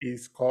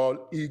is called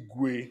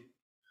Igwe,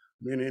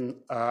 meaning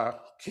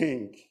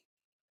king.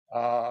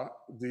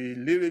 The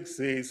lyric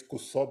says,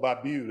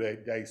 Kusobabire,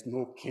 there is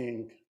no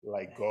king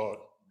like God.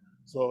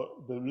 So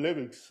the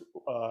lyrics,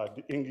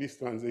 the English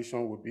translation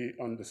will be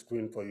on the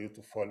screen for you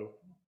to follow.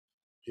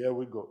 Here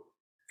we go.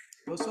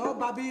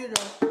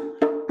 Kusobabire.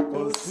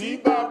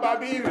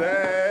 Kusobabire,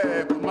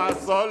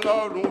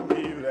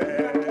 Kumasolorubire.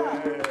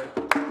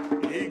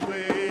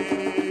 Igwe,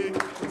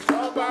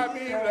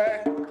 Kusobabire,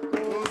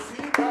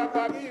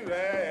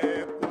 Kusobabire,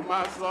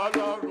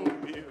 Kumasolorubire.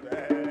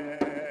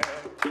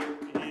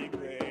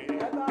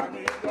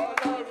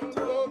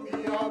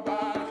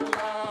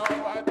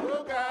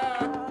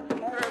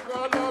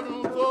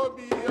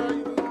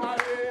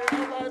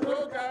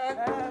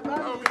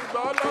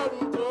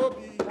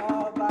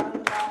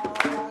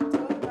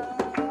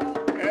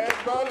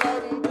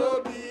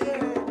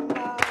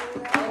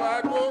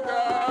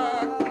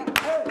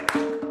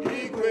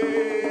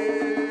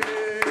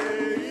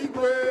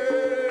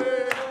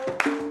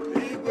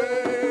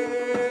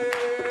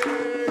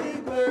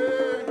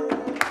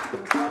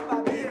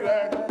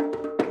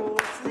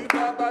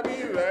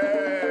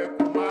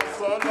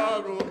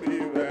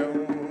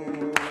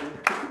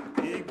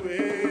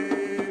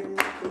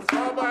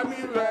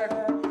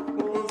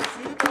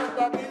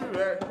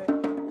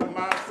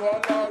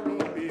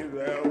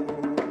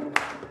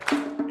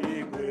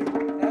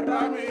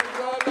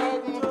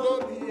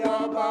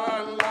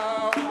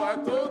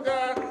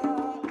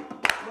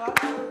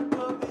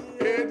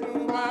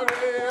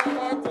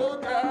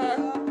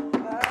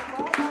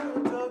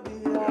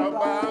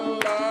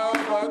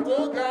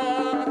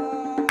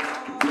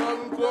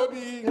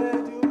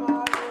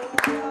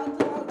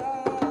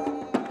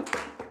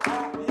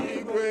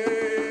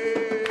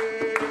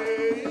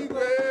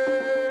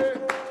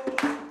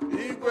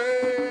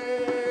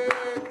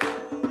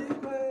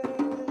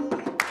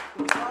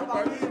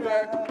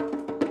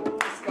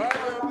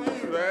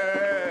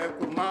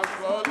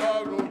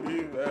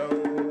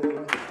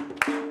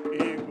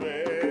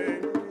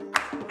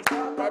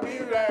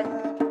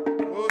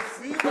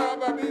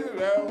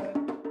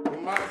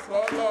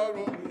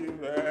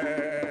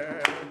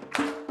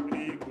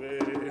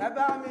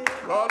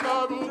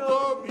 Ọlọ́run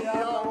tóbi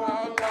ọba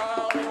ńlá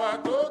ọba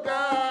tó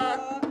ga.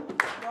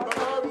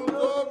 Ọlọ́run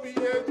tóbi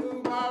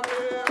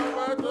Èdùmàrè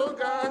ọba tó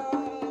ga.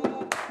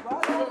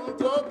 Ọlọ́run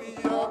tóbi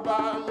ọba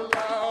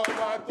ńlá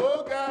ọba tó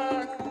ga.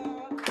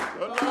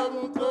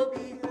 Ọlọ́run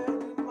tóbi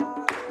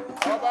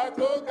ọba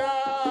tó ga.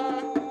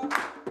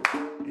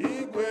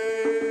 Igwe,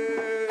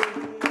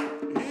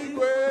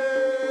 igwe,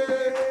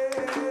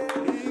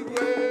 igwe,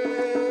 igwe.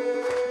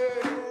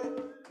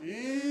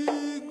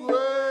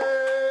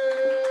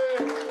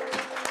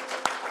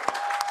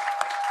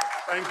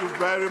 Thank you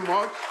very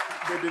much.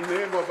 May the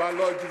name of our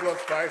Lord Jesus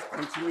Christ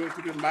continue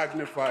to be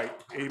magnified.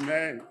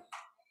 Amen.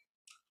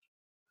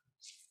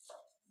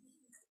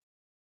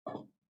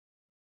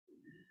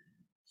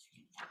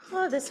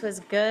 Oh, this was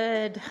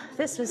good.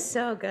 This was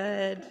so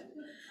good.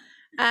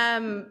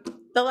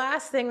 The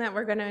last thing that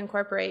we're going to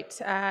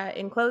incorporate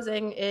in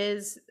closing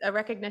is a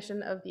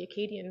recognition of the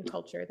Acadian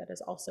culture that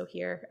is also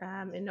here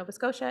in Nova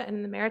Scotia and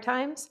in the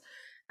Maritimes.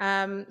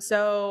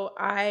 So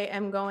I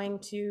am going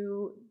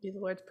to do the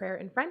Lord's Prayer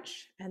in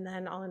French, and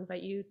then I'll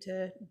invite you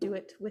to do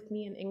it with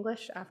me in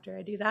English after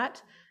I do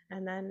that,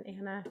 and then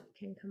Anna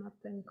can come up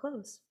and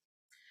close.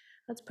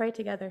 Let's pray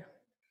together.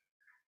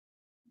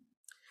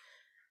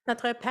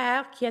 Notre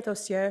Père qui es aux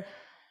cieux,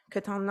 que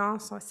ton nom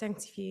soit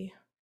sanctifié,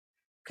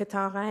 que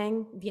ton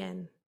règne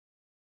vienne,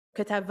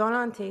 que ta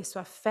volonté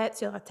soit faite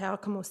sur la terre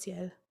comme au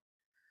ciel.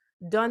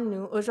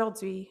 Donne-nous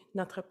aujourd'hui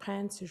notre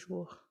pain de ce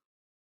jour.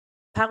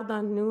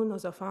 Pardonne-nous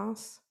nos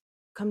offenses,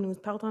 comme nous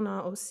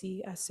pardonnons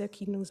aussi à ceux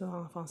qui nous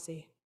ont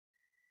offensés.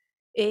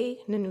 Et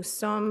ne nous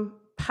sommes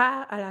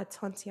pas à la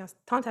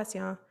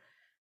tentation,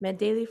 mais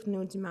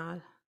délivre-nous du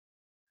mal,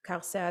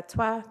 car c'est à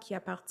toi qui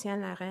appartient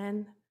la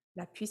règne,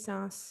 la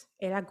puissance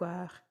et la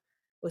gloire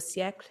au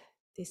siècle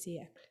des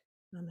siècles.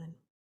 Amen.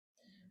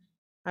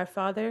 Our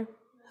Father,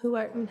 who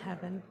art in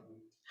heaven,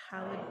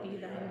 hallowed be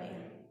thy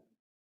name.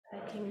 Thy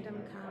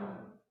kingdom come,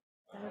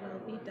 thy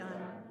will be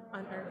done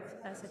on earth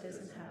as it is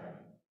in heaven.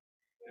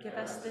 Give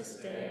us this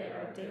day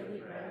our daily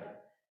bread,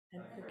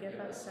 and forgive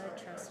us our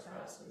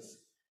trespasses,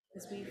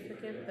 as we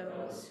forgive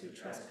those who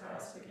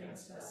trespass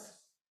against us.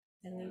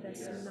 And lead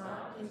us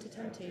not into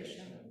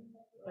temptation,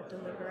 but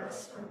deliver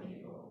us from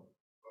evil.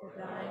 For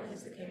thine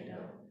is the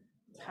kingdom,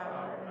 the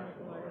power, and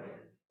the glory,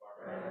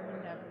 forever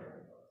and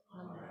ever.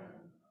 Amen.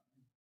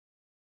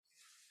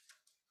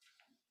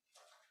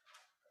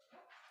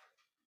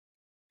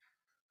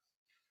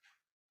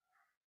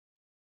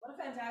 What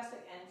a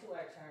fantastic end to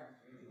our term.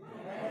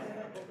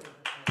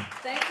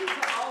 Thank you to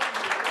all of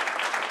you.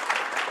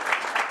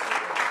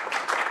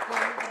 Do I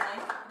need the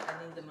mic?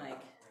 I need the mic.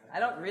 I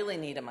don't really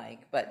need a mic,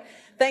 but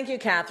thank you,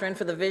 Catherine,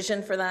 for the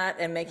vision for that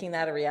and making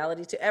that a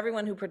reality. To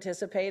everyone who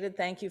participated,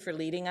 thank you for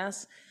leading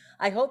us.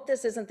 I hope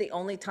this isn't the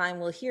only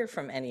time we'll hear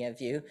from any of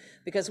you,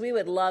 because we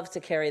would love to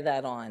carry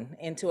that on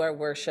into our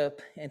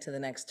worship, into the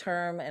next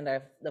term and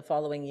the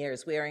following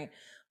years. We're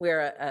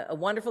a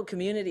wonderful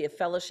community of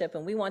fellowship,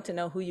 and we want to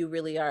know who you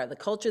really are, the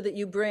culture that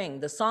you bring,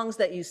 the songs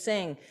that you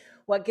sing,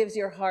 what gives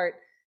your heart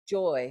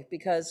joy,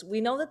 because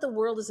we know that the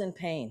world is in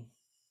pain.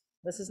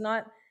 This is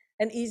not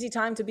an easy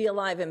time to be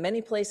alive in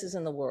many places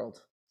in the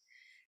world.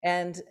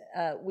 And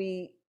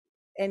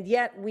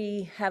yet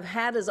we have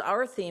had as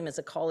our theme as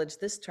a college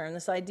this term,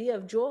 this idea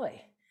of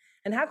joy.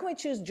 And how can we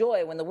choose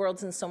joy when the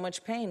world's in so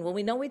much pain? Well,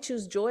 we know we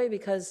choose joy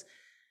because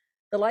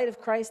the light of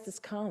Christ has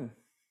come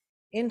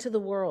into the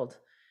world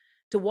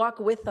to walk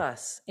with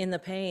us in the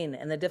pain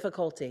and the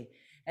difficulty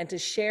and to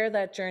share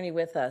that journey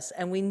with us.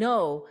 And we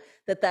know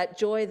that that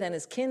joy then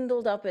is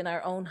kindled up in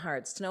our own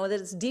hearts, to know that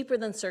it's deeper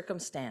than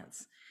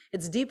circumstance.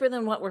 It's deeper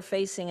than what we're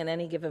facing in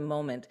any given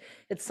moment.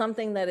 It's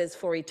something that is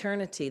for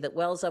eternity, that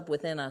wells up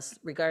within us,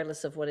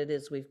 regardless of what it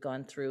is we've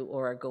gone through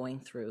or are going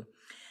through.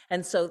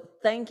 And so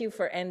thank you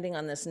for ending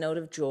on this note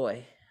of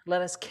joy.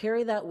 Let us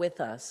carry that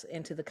with us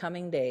into the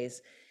coming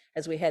days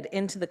as we head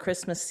into the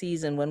Christmas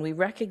season, when we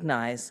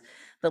recognize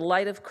the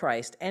light of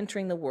Christ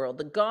entering the world,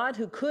 the God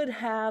who could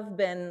have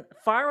been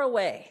far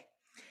away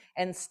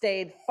and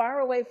stayed far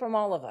away from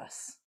all of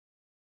us,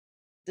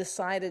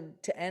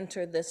 decided to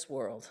enter this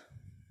world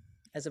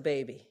as a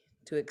baby,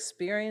 to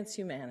experience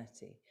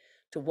humanity,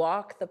 to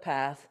walk the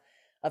path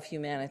of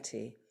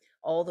humanity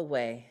all the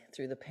way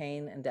through the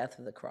pain and death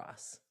of the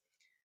cross.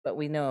 But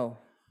we know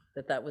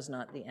that that was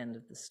not the end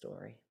of the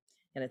story.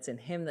 And it's in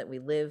him that we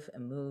live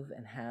and move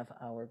and have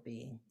our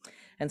being.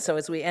 And so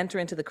as we enter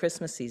into the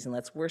Christmas season,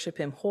 let's worship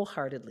him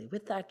wholeheartedly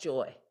with that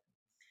joy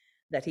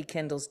that he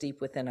kindles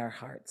deep within our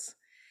hearts.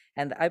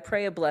 And I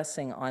pray a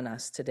blessing on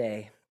us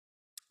today,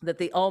 that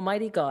the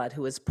Almighty God,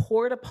 who has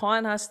poured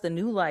upon us the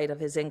new light of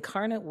his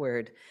incarnate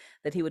word,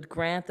 that he would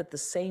grant that the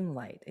same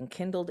light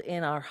enkindled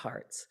in our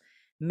hearts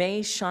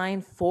may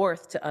shine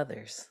forth to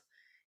others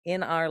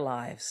in our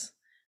lives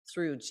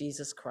through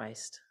Jesus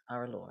Christ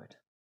our Lord.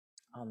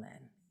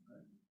 Amen.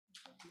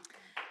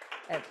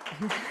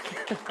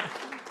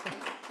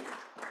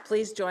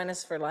 Please join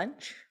us for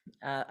lunch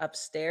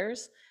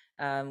upstairs.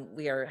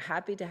 We are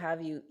happy to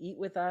have you eat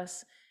with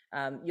us.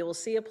 You'll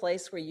see a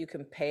place where you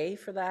can pay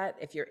for that.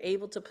 If you're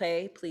able to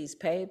pay, please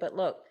pay. But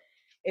look,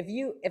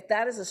 if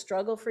that is a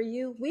struggle for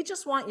you, we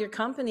just want your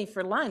company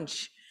for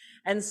lunch.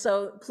 And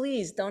so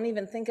please don't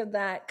even think of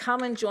that.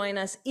 Come and join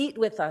us, eat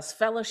with us,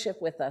 fellowship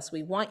with us.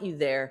 We want you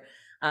there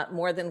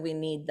more than we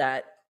need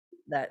that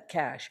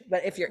cash.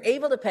 But if you're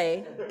able to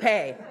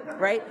pay,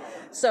 right?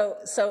 So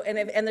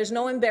and there's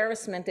no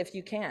embarrassment if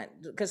you can't,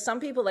 because some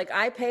people, like,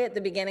 I pay at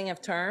the beginning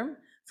of term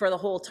for the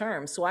whole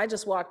term, so I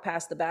just walk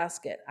past the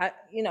basket.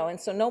 And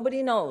so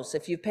nobody knows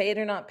if you paid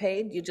or not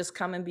paid. You just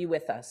come and be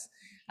with us,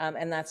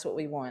 and that's what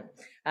we want.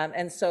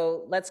 And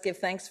so let's give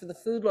thanks for the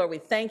food, Lord. We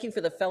thank you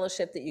for the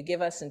fellowship that you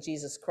give us in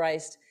Jesus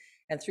Christ,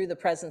 and through the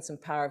presence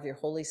and power of your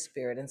Holy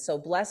Spirit. And so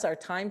bless our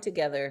time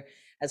together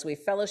as we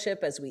fellowship,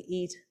 as we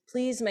eat.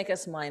 Please make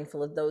us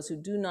mindful of those who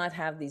do not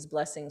have these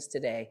blessings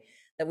today,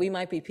 that we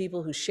might be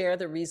people who share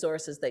the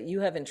resources that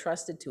you have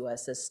entrusted to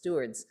us as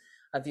stewards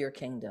of your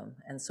kingdom.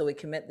 And so we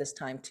commit this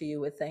time to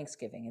you with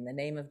thanksgiving in the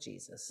name of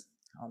Jesus.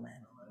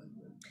 Amen.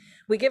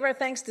 We give our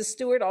thanks to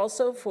Stuart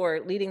also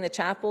for leading the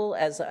chapel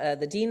as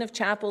the Dean of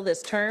Chapel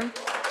this term.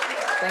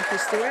 Thank you,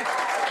 Stuart.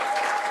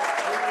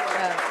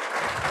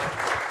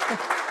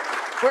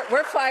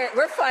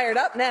 We're fired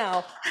up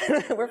now.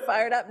 We're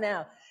fired up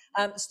now.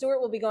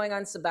 Stuart will be going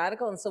on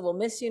sabbatical, and so we'll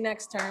miss you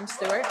next term,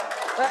 Stuart.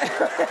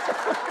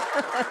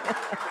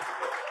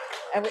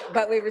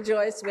 But we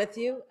rejoice with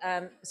you.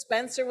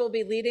 Spencer will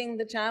be leading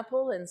the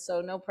chapel, and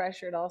so no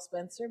pressure at all,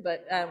 Spencer,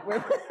 but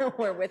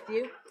we're with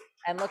you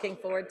and looking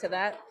forward to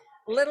that.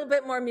 A little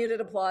bit more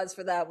muted applause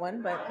for that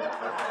one, but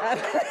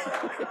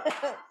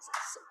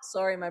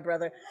sorry, my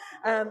brother.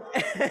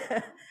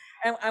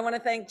 And I want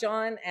to thank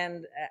John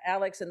and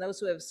Alex and those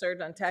who have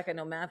served on tech. I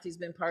know Matthew's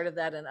been part of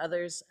that, and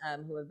others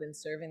who have been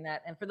serving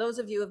that. And for those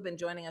of you who have been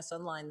joining us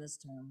online this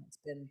term, it's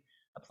been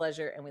a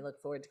pleasure, and we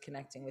look forward to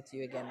connecting with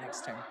you again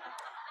next term.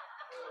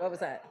 What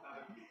was that?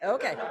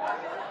 Okay.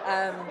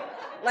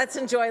 Let's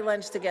enjoy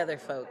lunch together,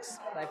 folks.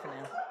 Bye for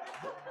now.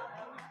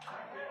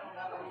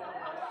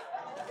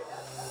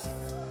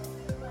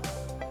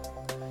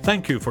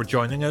 Thank you for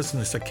joining us in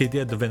this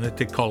Acadia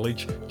Divinity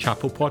College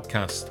Chapel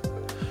podcast.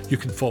 You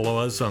can follow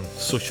us on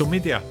social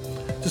media.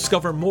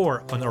 Discover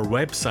more on our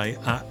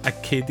website at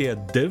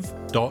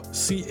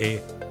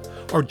acadiadiv.ca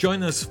or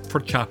join us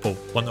for chapel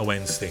on a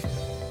Wednesday.